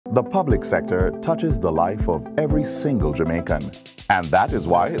The public sector touches the life of every single Jamaican. And that is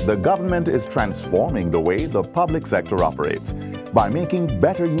why the government is transforming the way the public sector operates by making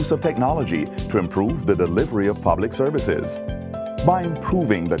better use of technology to improve the delivery of public services, by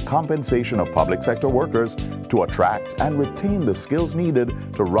improving the compensation of public sector workers to attract and retain the skills needed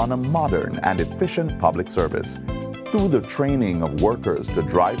to run a modern and efficient public service, through the training of workers to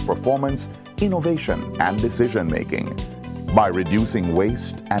drive performance, innovation, and decision-making, by reducing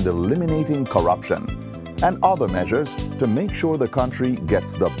waste and eliminating corruption, and other measures to make sure the country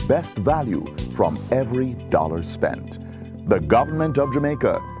gets the best value from every dollar spent. The government of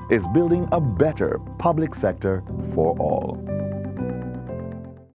Jamaica is building a better public sector for all.